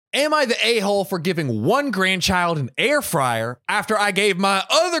Am I the a-hole for giving one grandchild an air fryer after I gave my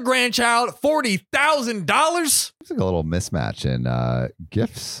other grandchild $40,000? It's like a little mismatch in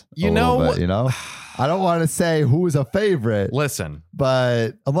gifts. You know, I don't want to say who's a favorite. Listen,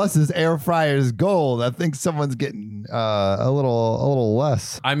 but unless this air fryer is gold, I think someone's getting a little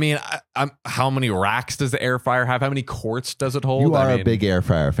less. I mean, how many racks does the air fryer have? How many quarts does it hold? You are a big air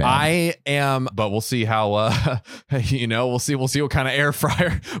fryer fan. I am, but we'll see how. We'll see what kind of air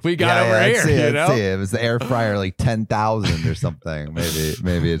fryer we got over here. Let's see. If it's the air fryer like 10,000 or something,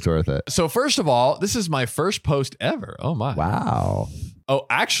 maybe it's worth it. So first of all, this is my first post ever. Oh my! Wow. Oh,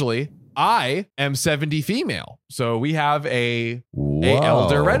 actually, I am 70 female. So we have a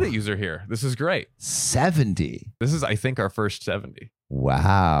elder Reddit user here. This is great. 70. This is, I think, our first 70.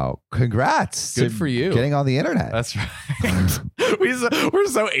 Wow. Congrats. Good for you. Getting on the internet. That's right. We're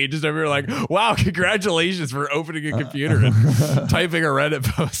so ageist over here, like, wow, congratulations for opening a computer and typing a Reddit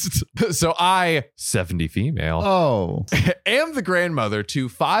post. So I, 70 female, am the grandmother to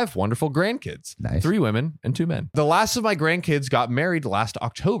 5 wonderful grandkids. Nice. 3 women and 2 men. The last of my grandkids got married last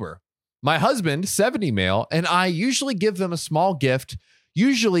October. My husband, 70 male, and I usually give them a small gift,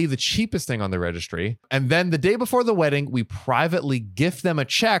 usually the cheapest thing on the registry. And then the day before the wedding, we privately gift them a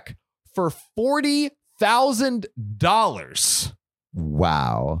check for $40,000.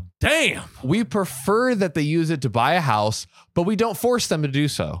 Wow. Damn. We prefer that they use it to buy a house, but we don't force them to do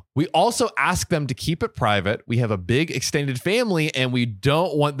so. We also ask them to keep it private. We have a big extended family and we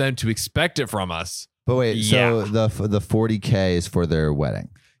don't want them to expect it from us. But wait, so the $40K is for their wedding?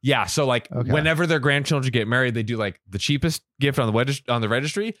 Yeah, so whenever their grandchildren get married, they do like the cheapest gift on the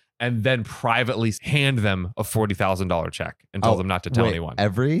registry, and then privately hand them a $40,000 check and tell them not to tell anyone.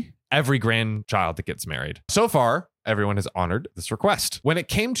 Every grandchild that gets married. So far, everyone has honored this request. When it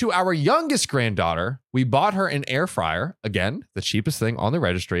came to our youngest granddaughter, we bought her an air fryer, again, the cheapest thing on the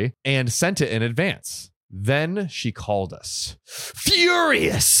registry, and sent it in advance. Then she called us.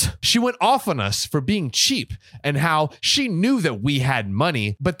 Furious! She went off on us for being cheap and how she knew that we had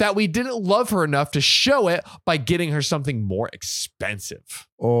money, but that we didn't love her enough to show it by getting her something more expensive.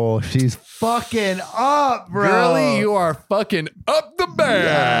 Oh, she's fucking up, bro. Girlie, you are fucking up the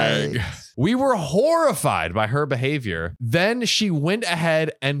bag. Yikes. We were horrified by her behavior. Then she went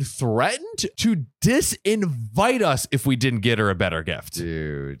ahead and threatened to disinvite us if we didn't get her a better gift.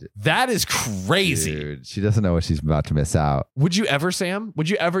 Dude. That is crazy. Dude, she doesn't know what she's about to miss out. Would you ever, Sam? Would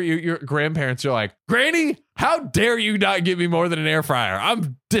you ever, your grandparents are like, Granny, how dare you not give me more than an air fryer?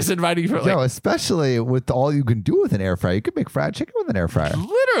 I'm disinviting you for especially with all you can do with an air fryer. You could make fried chicken with an air fryer.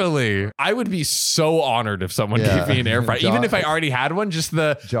 Literally. I would be so honored if someone gave me an air fryer. Even if I already had one,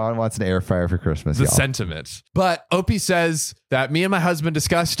 John wants an air fryer for Christmas. The sentiment. But Opie says that me and my husband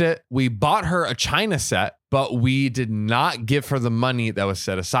discussed it. We bought her a China set, but we did not give her the money that was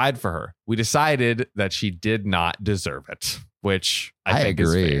set aside for her. We decided that she did not deserve it, which I think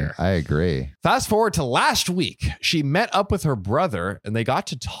agree. is fair. I agree. Fast forward to last week. She met up with her brother and they got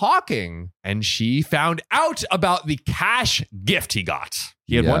to talking and she found out about the cash gift he got.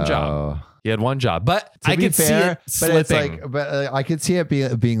 He had one job. But I could see it slipping. I could see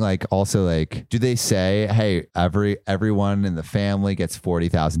it being like also like, do they say, hey, everyone in the family gets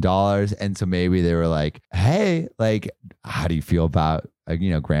 $40,000, and so maybe they were like, hey, like, how do you feel about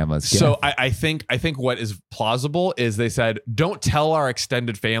grandma's gift? So I think what is plausible is they said, don't tell our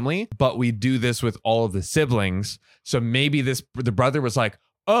extended family, but we do this with all of the siblings. So maybe the brother was like,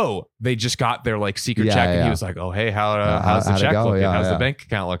 oh, they just got their like secret check. And he was like, oh, hey, how's the check looking? How's the bank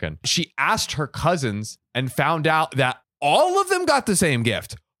account looking? She asked her cousins and found out that all of them got the same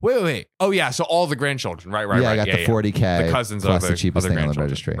gift. Wait. Oh, yeah. So all the grandchildren. Right. I got the $40K. The cousins plus of the cheapest thing on the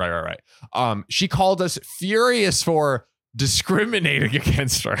registry. Right. She called us furious for discriminating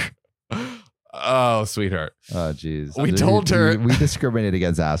against her. Oh, sweetheart. Oh, geez. We told her we discriminate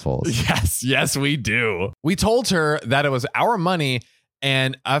against assholes. Yes, we do. We told her that it was our money.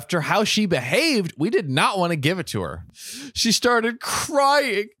 And after how she behaved, we did not want to give it to her. She started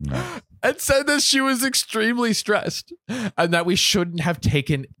crying and said that she was extremely stressed and that we shouldn't have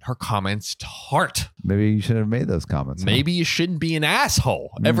taken her comments to heart. Maybe you shouldn't have made those comments. Maybe you shouldn't be an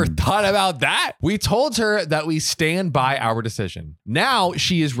asshole. Ever thought about that? We told her that we stand by our decision. Now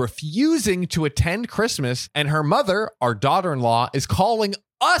she is refusing to attend Christmas, and her mother, our daughter-in-law, is calling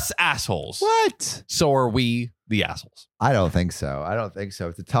us assholes. What? So are we the assholes? I don't think so.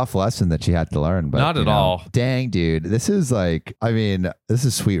 It's a tough lesson that she had to learn, but not at all. Dang, dude. This is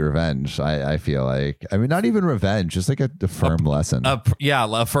sweet revenge. I feel like, not even revenge, just like a firm lesson.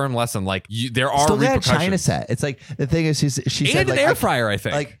 A firm lesson. Like there are still repercussions. China set. It's like, the thing is, she said an air fryer, I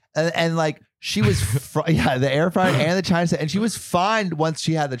think. And She was, the air fryer and the China set. And she was fine once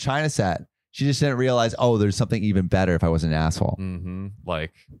she had the China set. She just didn't realize, oh, there's something even better if I wasn't an asshole. Mm-hmm.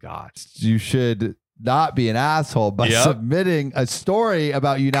 Like, God. You should not be an asshole by submitting a story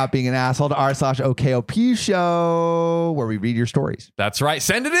about you not being an asshole to r/OKOP show where we read your stories. That's right.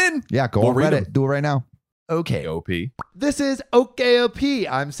 Send it in. Yeah, go on Reddit. Do it right now. Okay. OP. This is OKOP.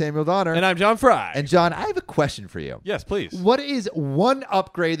 I'm Samuel Donner. And I'm John Fry. And John, I have a question for you. Yes, please. What is one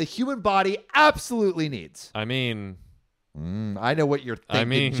upgrade the human body absolutely needs? I mean, I know what you're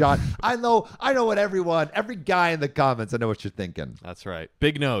thinking, John. I know what every guy in the comments, I know what you're thinking. That's right.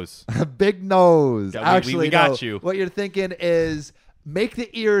 Big nose. Big nose. Yeah, Actually, we got you. What you're thinking is make the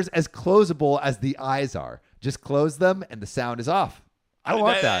ears as closable as the eyes are. Just close them and the sound is off. I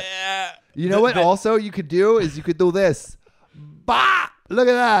want that. You know what also you could do is you could do this. Bah! Look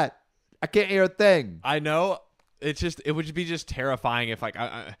at that. I can't hear a thing. I know. It would be just terrifying if like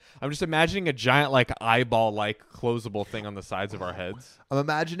I'm just imagining a giant like eyeball like closable thing on the sides of our heads. I'm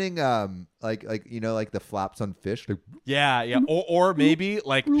imagining like the flaps on fish. Like, yeah. Or maybe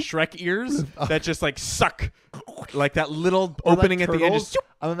like Shrek ears that just like suck like that little opening like at the end. Just,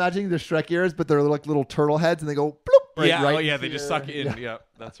 I'm imagining the Shrek ears, but they're like little turtle heads and they go bloop. They just suck in. Yeah,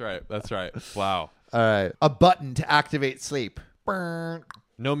 that's right. Wow. All right. A button to activate sleep. Burn.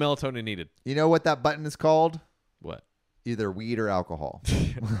 No melatonin needed. You know what that button is called? What? Either weed or alcohol.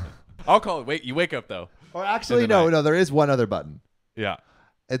 Alcohol. Wait, you wake up though. Or actually, no. There is one other button. Yeah.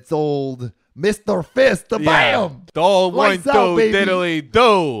 It's old Mr. Fist. Bam. The old one, do diddly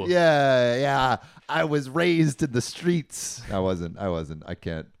do. Yeah. I was raised in the streets. I wasn't. I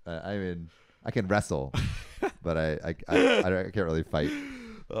can't. I can wrestle, but I can't really fight.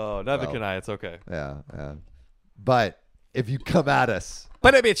 Oh, neither can I. It's okay. Yeah. But if you come at us.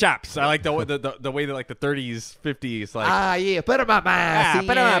 But it be chops. I like the way that like the 30s, 50s, like put 'em up, man.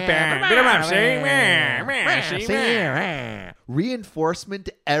 Put 'em up, Reinforcement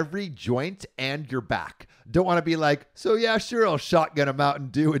every joint and your back. Don't want to be like, so yeah, sure, I'll shotgun a Mountain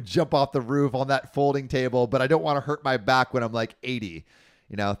Dew and jump off the roof on that folding table, but I don't want to hurt my back when I'm like 80.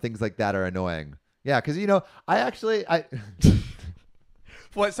 Things like that are annoying. Yeah, because I.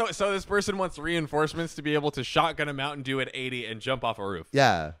 What? So this person wants reinforcements to be able to shotgun a Mountain Dew at 80 and jump off a roof.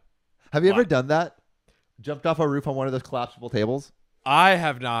 Yeah. Have you ever done that? Jumped off a roof on one of those collapsible tables? I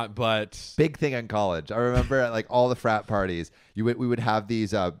have not, but big thing in college. I remember at like all the frat parties, we would have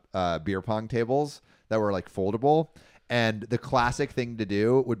these beer pong tables that were like foldable, and the classic thing to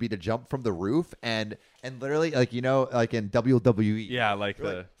do would be to jump from the roof and literally like like in WWE. Yeah, like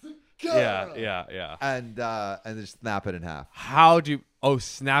the yeah. And just snap it in half. How do you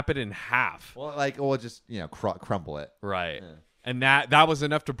snap it in half? Well, just crumble it. Right. Yeah. And that was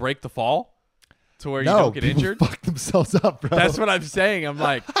enough to break the fall? To where you don't get injured? Fuck themselves up, bro. That's what I'm saying. I'm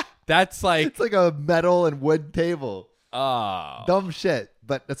like, that's like it's like a metal and wood table. Oh. Dumb shit.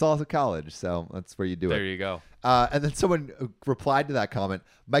 But it's also college, so that's where you do it. There you go. And then someone replied to that comment,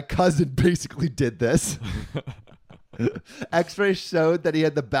 my cousin basically did this. X-rays showed that he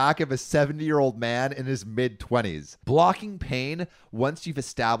had the back of a 70-year-old man in his mid-20s. Blocking pain once you've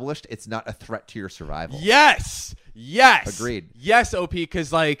established it's not a threat to your survival. Yes. Agreed. Yes, OP,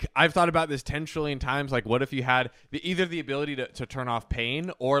 because like I've thought about this 10 trillion times. Like, what if you had either the ability to turn off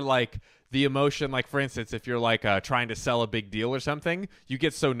pain or like the emotion, like for instance, if you're like trying to sell a big deal or something, you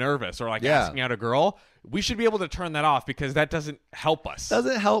get so nervous, or like asking out a girl. We should be able to turn that off because that doesn't help us.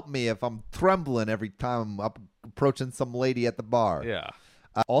 Doesn't help me if I'm trembling every time I'm approaching some lady at the bar. Yeah.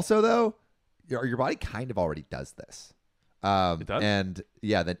 Also, though, your body kind of already does this. It does? And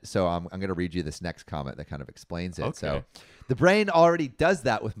yeah, so I'm going to read you this next comment that kind of explains it. Okay. So the brain already does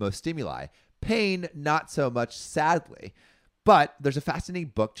that with most stimuli. Pain, not so much, sadly. But there's a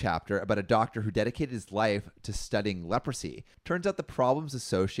fascinating book chapter about a doctor who dedicated his life to studying leprosy. Turns out the problems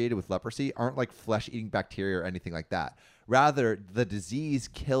associated with leprosy aren't like flesh-eating bacteria or anything like that. Rather, the disease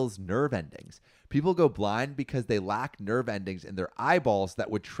kills nerve endings. People go blind because they lack nerve endings in their eyeballs that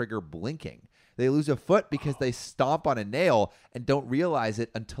would trigger blinking. They lose a foot because they stomp on a nail and don't realize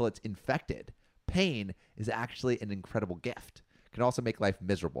it until it's infected. Pain is actually an incredible gift. It can also make life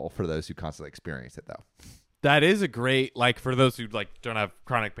miserable for those who constantly experience it, though. That is a great, like, for those who like don't have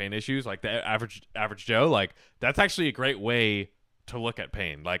chronic pain issues, like the average Joe, like that's actually a great way to look at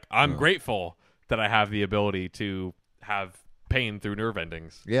pain. Like, I'm grateful that I have the ability to have pain through nerve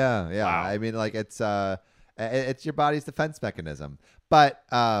endings. Yeah. Wow. I mean, like it's your body's defense mechanism. But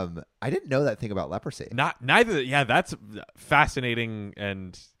I didn't know that thing about leprosy. Neither. Yeah, that's fascinating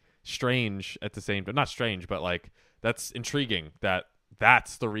and strange at the same time. Not strange, but like that's intriguing that.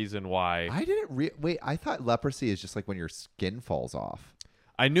 That's the reason why. I didn't wait. I thought leprosy is just like when your skin falls off.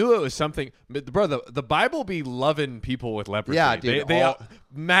 I knew it was something, bro. The Bible be loving people with leprosy. Yeah, dude, They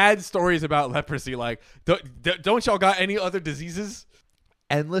mad stories about leprosy. Like, don't y'all got any other diseases?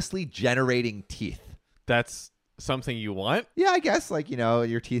 Endlessly generating teeth. That's something you want. Yeah, I guess like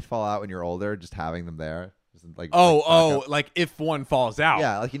your teeth fall out when you're older, just having them there. Just, like Like if one falls out.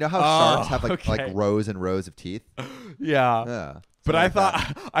 yeah, like how sharks have like okay. rows and rows of teeth. Yeah. Yeah. But Something I like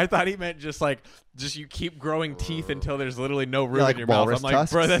thought I thought he meant just you keep growing teeth until there's literally no room like in your mouth. I'm walrus like,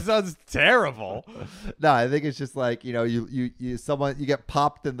 bro, that tusks? sounds terrible. No, I think it's just like you get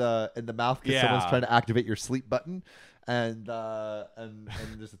popped in the mouth because someone's Yeah. trying to activate your sleep button, and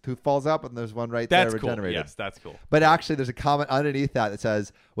just a tooth falls out, and there's one right there That's cool. regenerated. Yes, that's cool. But actually, there's a comment underneath that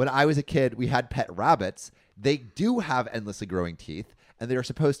says, "When I was a kid, we had pet rabbits. They do have endlessly growing teeth, and they are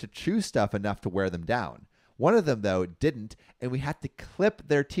supposed to chew stuff enough to wear them down. One of them, though, didn't, and we had to clip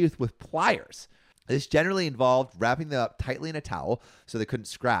their teeth with pliers. This generally involved wrapping them up tightly in a towel so they couldn't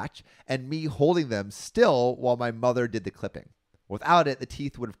scratch, and me holding them still while my mother did the clipping. Without it, the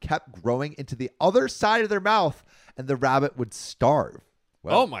teeth would have kept growing into the other side of their mouth, and the rabbit would starve."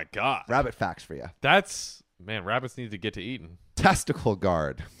 Well, Oh my god. rabbit facts for you. Man, rabbits need to get to eating. Testicle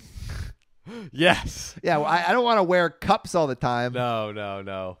guard. Yes. Yeah, well, I don't want to wear cups all the time.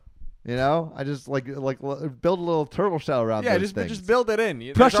 No. I just like build a little turtle shell around Yeah, those things. just build it in.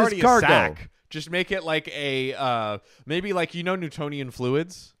 There's Precious already cargo. a sack. Just make it like a maybe like Newtonian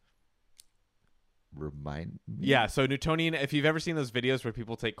fluids. Remind me. Yeah, so Newtonian. If you've ever seen those videos where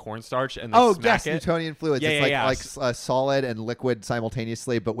people take cornstarch and they Oh, smack yes, it Newtonian fluids. Yeah, it's yeah, like solid and liquid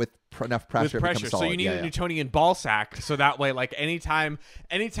simultaneously, but with enough pressure, with it pressure. becomes So solid. you need Yeah, a yeah. Newtonian ball sack, so that way, like anytime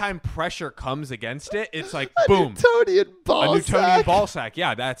pressure comes against it, it's like A boom, Newtonian ball a Newtonian sack. ball sack.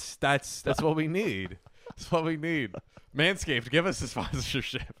 Yeah, that's what we need. That's what we need. Manscaped, give us a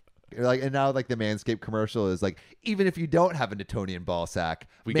sponsorship. And now the Manscaped commercial is like, even if you don't have a Newtonian ball sack,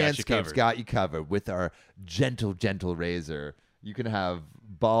 We got you Manscaped's covered. got you covered with our gentle razor. You can have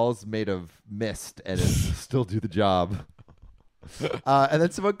balls made of mist and it still do the job. And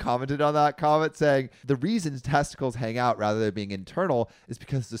then someone commented on that comment saying the reason testicles hang out rather than being internal is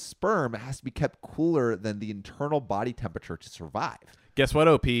because the sperm has to be kept cooler than the internal body temperature to survive. Guess what,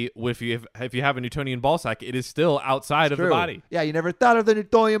 OP? If you have a Newtonian ball sack, it is still outside of the True. body. Yeah, you never thought of the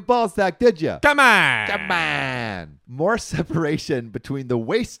Newtonian ball sack, did you? Come on, Come on. More separation between the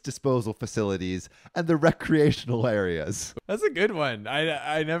waste disposal facilities and the recreational areas. That's a good one.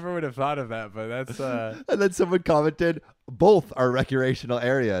 I never would have thought of that, but that's And then someone commented, both are recreational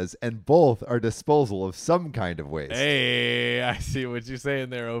areas and both are disposal of some kind of waste. Hey, I see what you're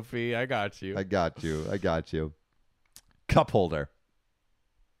saying there, OP. I got you. I got you. Cup holder.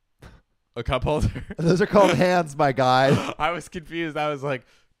 A cup holder? Those are called hands, my guy. I was confused. I was like,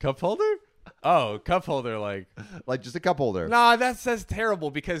 cup holder? Oh, cup holder. Like Just a cup holder. nah, that's terrible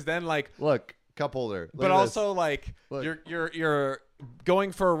because then Look, cup holder. Look but at this. also like Look. you're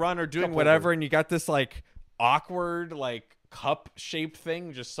going for a run or doing Cup whatever, holder. and you got this like awkward like cup shaped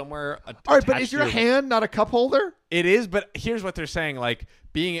thing just somewhere. All right, but attached is to your hand not a cup holder? It is, but here's what they're saying: like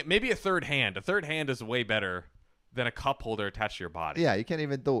being maybe a third hand. A third hand is way better than a cup holder attached to your body. Yeah, you can't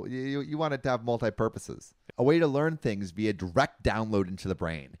even do. You want it to have multi-purposes. A way to learn things via direct download into the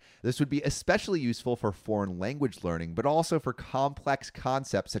brain. This would be especially useful for foreign language learning, but also for complex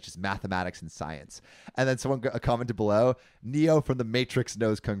concepts such as mathematics and science. And then someone commented below, Neo from the Matrix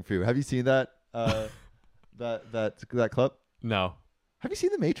knows Kung Fu. Have you seen that? That clip? No, Have you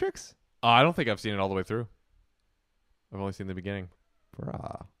seen the Matrix? I don't think I've seen it all the way through. I've only seen the beginning.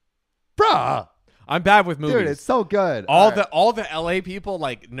 Bruh. I'm bad with movies. Dude, it's so good. all right. the LA people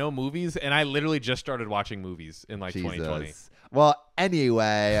like know movies, and I literally just started watching movies in like 2020. Jesus. Well,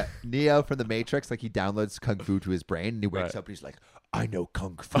 anyway, Neo from the Matrix, he downloads Kung Fu to his brain, and he wakes Right. up and he's like, I know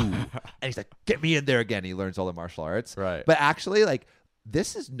Kung Fu. And he's like, get me in there again. He learns all the martial arts. Right. But actually,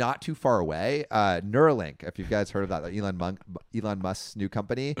 this is not too far away. Neuralink, if you guys heard of that, Elon Musk's new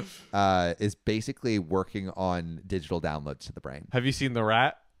company, is basically working on digital downloads to the brain Have you seen The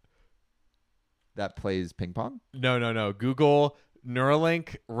Rat? that plays ping pong. No. Google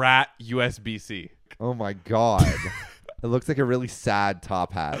Neuralink rat USB-C. Oh my God. It looks like a really sad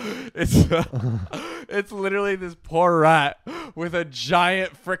top hat. It's literally this poor rat with a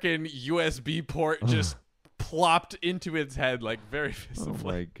giant freaking USB port just plopped into its head, like very Oh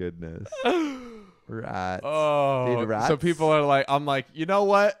visibly. my goodness. Rats. Oh, Dude, rats? so people are like, I'm like, you know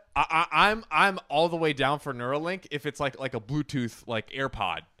what? I'm all the way down for Neuralink if it's like a Bluetooth like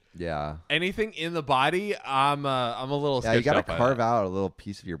AirPod. Yeah. Anything in the body, I'm a little. Yeah, you got to sketched out by carve that. out a little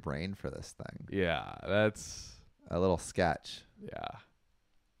piece of your brain for this thing. Yeah, that's A little sketch. yeah.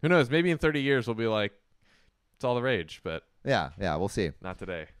 Who knows? Maybe in 30 years we'll be like, it's all the rage. But Yeah, we'll see. Not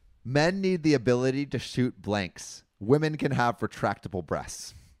today. Men need the ability to shoot blanks. Women can have retractable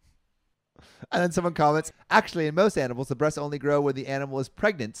breasts. And then someone comments, actually, in most animals, the breasts only grow when the animal is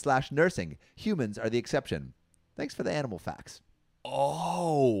pregnant/nursing. Humans are the exception. Thanks for the animal facts.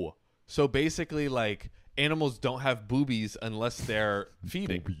 Oh, so basically, like, animals don't have boobies unless they're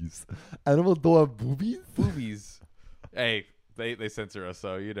feeding. Boobies. Animals don't have boobies? Boobies. Hey, they censor us,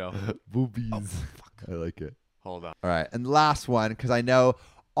 so you know. Boobies. Oh, fuck. I like it. Hold on. All right, and the last one, because I know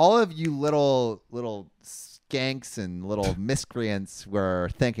all of you little skanks and little miscreants were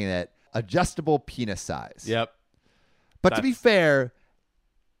thinking that adjustable penis size. Yep. But to be fair,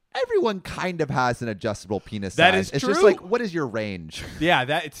 everyone kind of has an adjustable penis That size. is It's just true. like, what is your range? Yeah,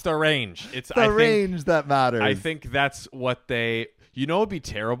 it's the range. It's The range that matters. I think that's what they. You know, it'd be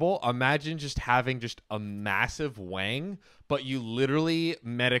terrible. Imagine just having just a massive wang, but you literally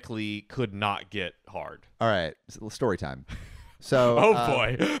medically could not get hard. All right, so story time. So, Oh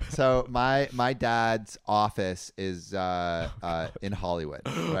boy. So my dad's office is in Hollywood,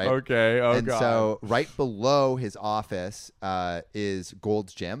 right? Okay. Oh and god. so right below his office is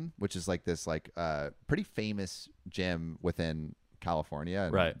Gold's Gym, which is like this pretty famous gym within California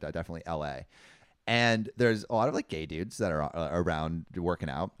and Right. definitely LA. And there's a lot of like gay dudes that are around working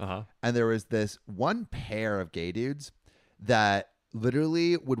out. Uh-huh. And there was this one pair of gay dudes that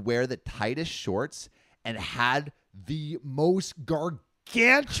literally would wear the tightest shorts and had the most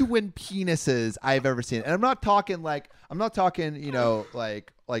gargantuan penises I've ever seen. And I'm not talking, you know,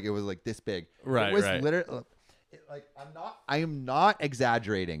 like it was like this big. Right, It was right. literally I am not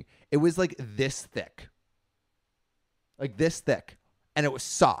exaggerating. It was like this thick. Like this thick. And it was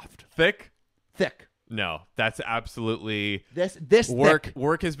soft. Thick? Thick. No, that's absolutely This work. thick.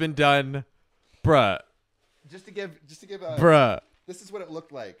 Work has been done, bruh. Just to give Bruh. this is what it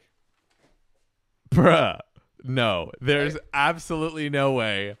looked like. Bruh. No, there's absolutely no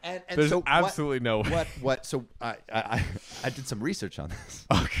way. And There's so absolutely no way. what so I did some research on this.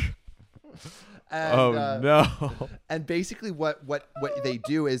 Okay. And, Oh no. And basically what they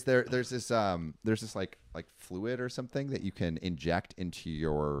do is there's this like fluid or something that you can inject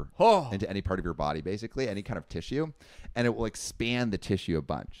into Oh. into any part of your body, basically any kind of tissue, and it will expand the tissue a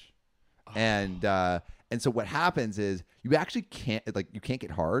bunch. And so what happens is you actually can't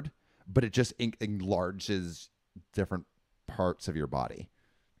get hard, but it just enlarges different parts of your body.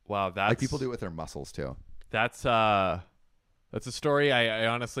 Wow, that's Like people do it with their muscles too. That's a story I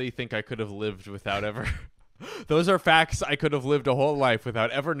honestly think I could have lived without ever. Those are facts I could have lived a whole life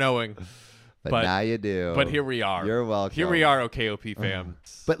without ever knowing. But now you do. But here we are. You're welcome. Here we are, OKOP fam.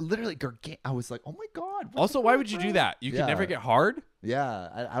 But literally, I was like, oh my god. what Also, the why fuck, would you bro? do that? You Yeah. can never get hard? Yeah,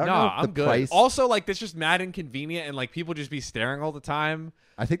 I don't No, know. If I'm the good. price. Also, like, that's just mad inconvenient and, like, people just be staring all the time.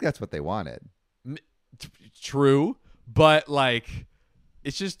 I think that's what they wanted. True. But, like,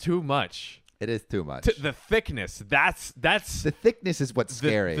 it's just too much. It is too much. The thickness, that's The thickness is what's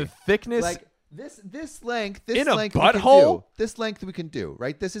scary. The thickness. Like this length, In a length we can butthole? do. This length we can do,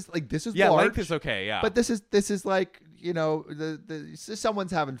 right? This is yeah, large, length is okay, yeah. but this is like, you know,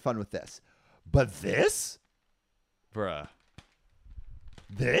 someone's having fun with this. But this? Bruh.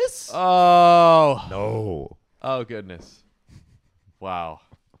 This? Oh. No. Oh, goodness. Wow.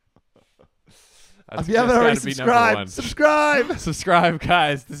 If you haven't already subscribed. Subscribe,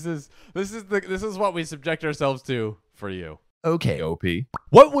 guys. This is what we subject ourselves to for you. Okay. OP.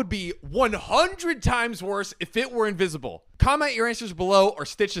 What would be 100 times worse if it were invisible? Comment your answers below or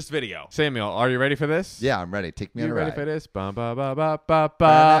stitch this video. Samuel, are you ready for this? Yeah, I'm ready. Take me on You a ready ride. for this? Ba ba ba ba ba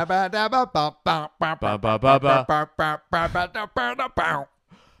ba.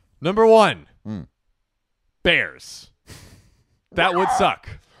 Number 1. Bears. That would suck.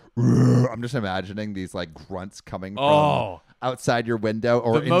 I'm just imagining these like grunts coming from Oh. outside your window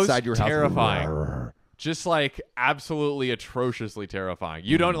or The most inside your house. terrifying. Just like absolutely atrociously terrifying.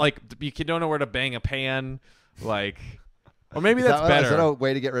 You don't don't know where to bang a pan, like, or maybe that's better. Is that a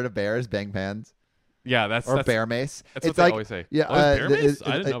way to get rid of bears? Bang pans Yeah, that's bear mace. That's It's what they like, always say. Yeah, Oh, is bear mace?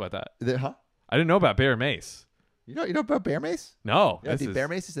 I didn't know about that. Huh? I didn't know about bear mace. You know about bear mace? No, Yeah, this dude, is bear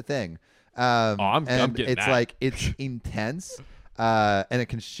mace is a thing. I'm and getting it's that. like it's intense, and it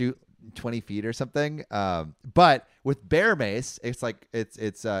can shoot 20 feet or something. But with bear mace, it's like it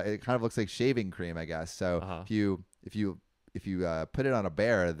kind of looks like shaving cream, I guess. So Uh-huh. if you put it on a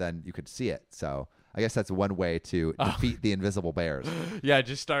bear, then you could see it. So I guess that's one way to defeat the invisible bears. yeah.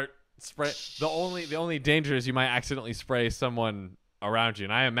 Just start spray. The only danger is you might accidentally spray someone around you,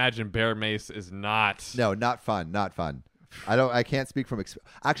 and I imagine bear mace is not. No, not fun. Not fun. I can't speak from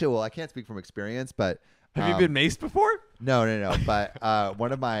I can't speak from experience, but Have you been maced before? No. But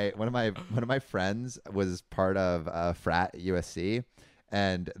one of my friends was part of a frat at USC,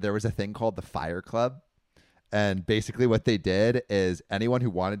 and there was a thing called the Fire Club. And basically, what they did is anyone who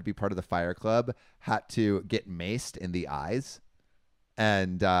wanted to be part of the Fire Club had to get maced in the eyes,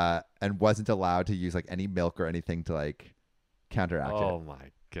 and wasn't allowed to use like any milk or anything to like counteract it. Oh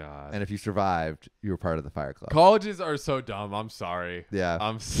my god! And if you survived, you were part of the Fire Club. Colleges are so dumb. I'm sorry. Yeah.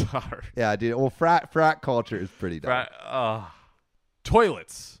 I'm sorry. Yeah, dude. Well, frat culture is pretty dumb.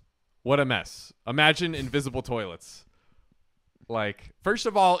 Toilets. What a mess. Imagine invisible toilets. Like, first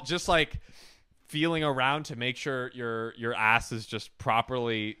of all, just like feeling around to make sure your ass is just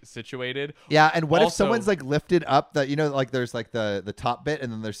properly situated. Yeah, and what if Also- someone's like lifted up the, like there's like the top bit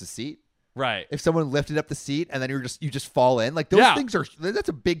and then there's the seat. Right. If someone lifted up the seat and then you just fall in, like those Yeah. things that's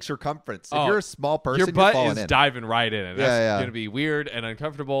a big circumference. If Oh, you're a small person, Your butt you're falling is in. diving right in, and that's Yeah. going to be weird and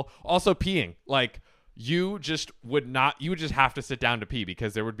uncomfortable. Also, peeing. Like, you just would just have to sit down to pee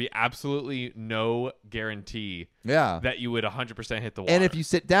because there would be absolutely no guarantee Yeah. that you would 100% hit the water. And if you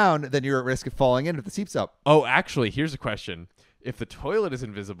sit down, then you're at risk of falling in if the seat's up. Oh, actually, here's a question. If the toilet is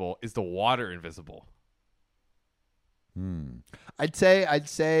invisible, is the water invisible? I'd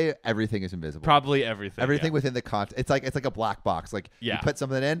say everything is invisible. Probably everything. Everything yeah. within the content. It's like a black box. Like you Yeah. put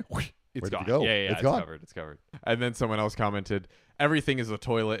something in, whoosh, It's where'd gone. it go? Yeah, It's gone. covered. It's covered. And then someone else commented, everything is a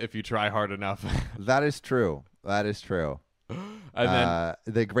toilet if you try hard enough. That is true. That is true. And then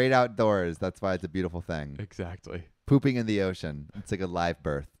The great outdoors. That's why it's a beautiful thing. exactly. Pooping in the ocean. It's like a live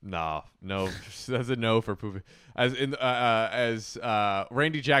birth. No, that's a no for pooping. As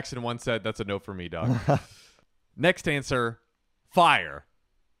Randy Jackson once said, that's a no for me, dog. Next answer, fire.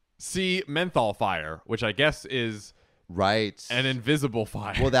 See, menthol fire, which I guess is Right. an invisible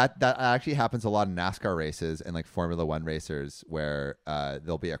fire. Well, that actually happens a lot in NASCAR races and like Formula One racers where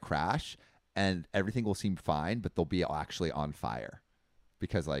there'll be a crash and everything will seem fine, but they'll be actually on fire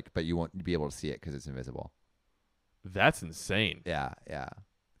because but you won't be able to see it because it's invisible. That's insane. Yeah.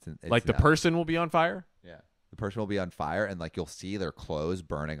 It's Like the nuts. person will be on fire? Yeah. The person will be on fire and like you'll see their clothes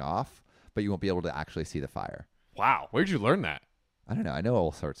burning off, but you won't be able to actually see the fire. Wow. Where'd you learn that? I don't know. I know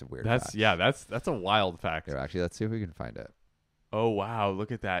all sorts of weird facts. That's a wild fact. Here, actually, let's see if we can find it. Oh, wow.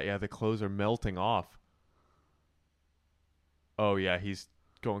 Look at that. Yeah, the clothes are melting off. Oh, yeah. He's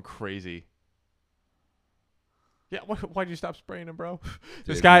going crazy. Yeah, why'd you stop spraying him, bro?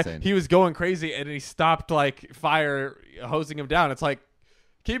 This it's guy, insane. he was going crazy, and he stopped, like, fire hosing him down. It's like,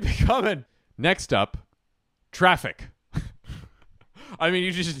 keep it coming. Next up, traffic. I mean,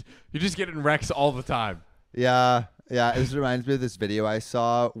 you just get in wrecks all the time. Yeah. This reminds me of this video I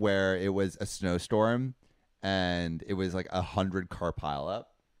saw where it was a snowstorm and it was like 100 car pileup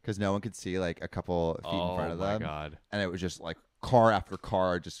because no one could see like a couple feet in front of them. Oh, my God. And it was just like car after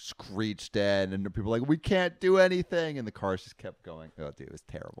car just screeched in, and people were like, we can't do anything, and the cars just kept going. Oh, dude, it was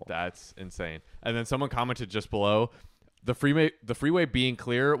terrible. That's insane. And then someone commented just below, the freeway being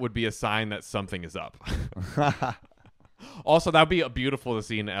clear would be a sign that something is up. Also, that'd be beautiful to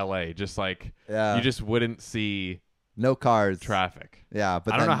see in LA. Just like Yeah. you just wouldn't see No cars. traffic. Yeah,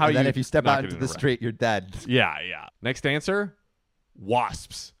 but I don't then, know how and then you if you step not out get into in the a wreck. street, you're dead. Yeah. Next answer,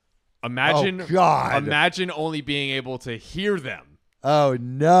 wasps. Imagine, Oh, God. imagine only being able to hear them. Oh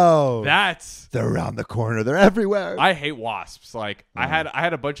no. That's They're around the corner. They're everywhere. I hate wasps. Like I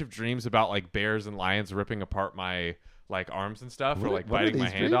had a bunch of dreams about like bears and lions ripping apart my like arms and stuff, or like What are biting my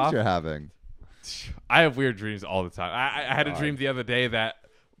these hand dreams off. you're having? I have weird dreams all the time. I had a dream the other day that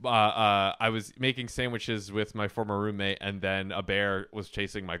I was making sandwiches with my former roommate, and then a bear was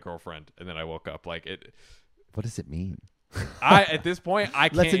chasing my girlfriend, and then I woke up like it. What does it mean? At this point I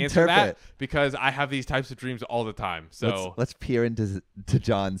can't Let's answer that interpret. because I have these types of dreams all the time. So let's peer into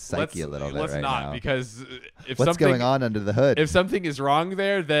John's psyche a little bit let's right not now. because if What's something going on under the hood? if something is wrong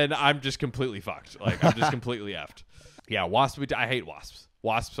there, then I'm just completely fucked. Like I'm just completely effed. Yeah, wasps. I hate wasps.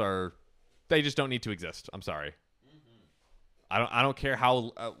 Wasps they just don't need to exist. I'm sorry. I don't care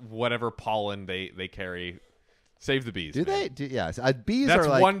how whatever pollen they carry. Save the bees. Do man. they? Yes. Bees That's are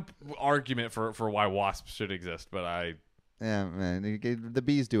like one argument for why wasps should exist, but yeah, man. The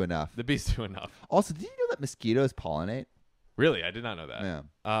bees do enough. the bees do enough. Also, did you know that mosquitoes pollinate? Really, I did not know that.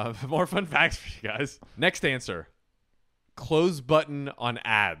 Yeah. More fun facts for you guys. Next answer. Close button on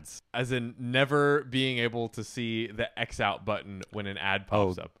ads, as in never being able to see the X out button when an ad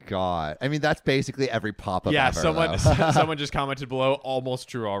pops up. God. I mean, that's basically every pop-up Yeah, ever, someone though. someone just commented below, almost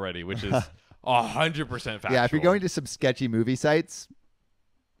true already, which is 100% factual. Yeah, if you're going to some sketchy movie sites,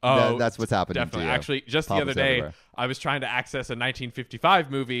 Oh, that's what's happening definitely. to you. Actually, just the Pop other is day, everywhere. I was trying to access a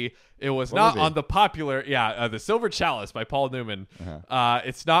 1955 movie. It was What not movie? on the popular, The Silver Chalice by Paul Newman. Uh-huh.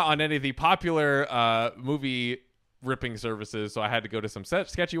 It's not on any of the popular movie ripping services, so I had to go to some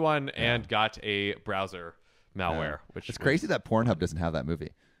sketchy one and got a browser malware. Which It's was crazy that Pornhub doesn't have that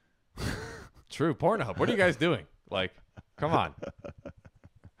movie. True, Pornhub. What are you guys doing? Like, come on.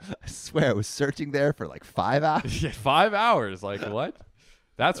 I swear, I was searching there for like 5 hours. Yeah, 5 hours. Like, what?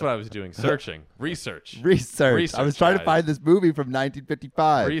 That's what I was doing. Searching. Research. Research. I was trying to guys. find this movie from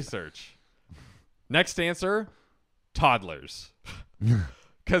 1955. Research. Next answer, toddlers.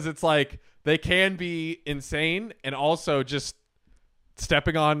 Because it's like they can be insane and also just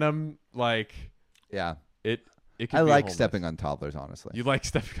stepping on them. Like, Yeah. it can I be like homeless. stepping on toddlers, honestly. You like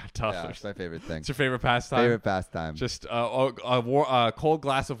stepping on Yeah, toddlers. it's my favorite thing. It's your favorite pastime? Favorite pastime. Just a cold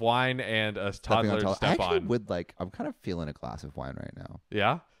glass of wine and a Stepping toddler on to toddlers. I step actually on. would like, I'm kind of feeling a glass of wine right now.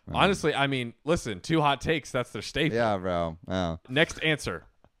 Yeah? Honestly, I mean, listen, 2 hot takes, that's their staple. Yeah, bro. Oh. Next answer,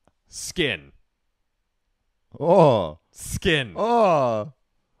 skin. Oh. Skin. Oh.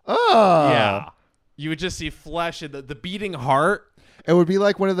 Oh. Yeah. You would just see flesh and the beating heart. It would be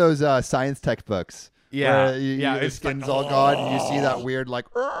like one of those science textbooks. Yeah. Where Yeah, the it's skin's like, all gone and you see that weird, like,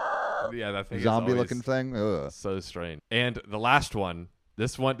 Yeah, that thing is zombie always looking thing. Ugh. so strange. And the last one,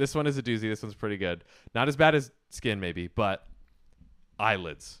 this one is a doozy. This one's pretty good. Not as bad as skin, maybe, but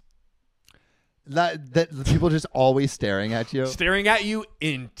eyelids. That the people just always staring at you. Staring at you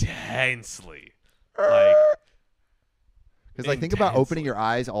intensely. Like, Because like think about opening your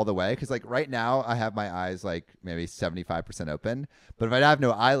eyes all the way. Because like right now I have my eyes like maybe 75% open. But if I have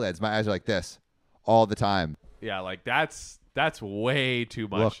no eyelids, my eyes are like this all the time. yeah, like that's way too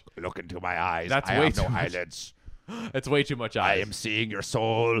much. Look into my eyes. That's I way have no too much. eyelids. It's way too much I eyes. am seeing your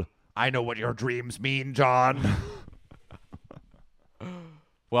soul. I know what your dreams mean, John.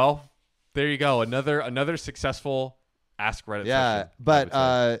 Well, there you go. Another successful Ask Reddit Yeah, session, I but would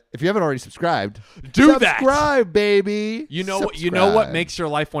say. if you haven't already subscribed, Do that. subscribe, baby. You know what Subscribe. makes your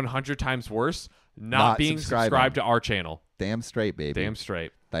life 100 times worse? Not being subscribing. subscribed to our channel. Damn straight, baby. Damn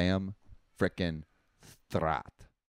straight. Damn frickin' thrat.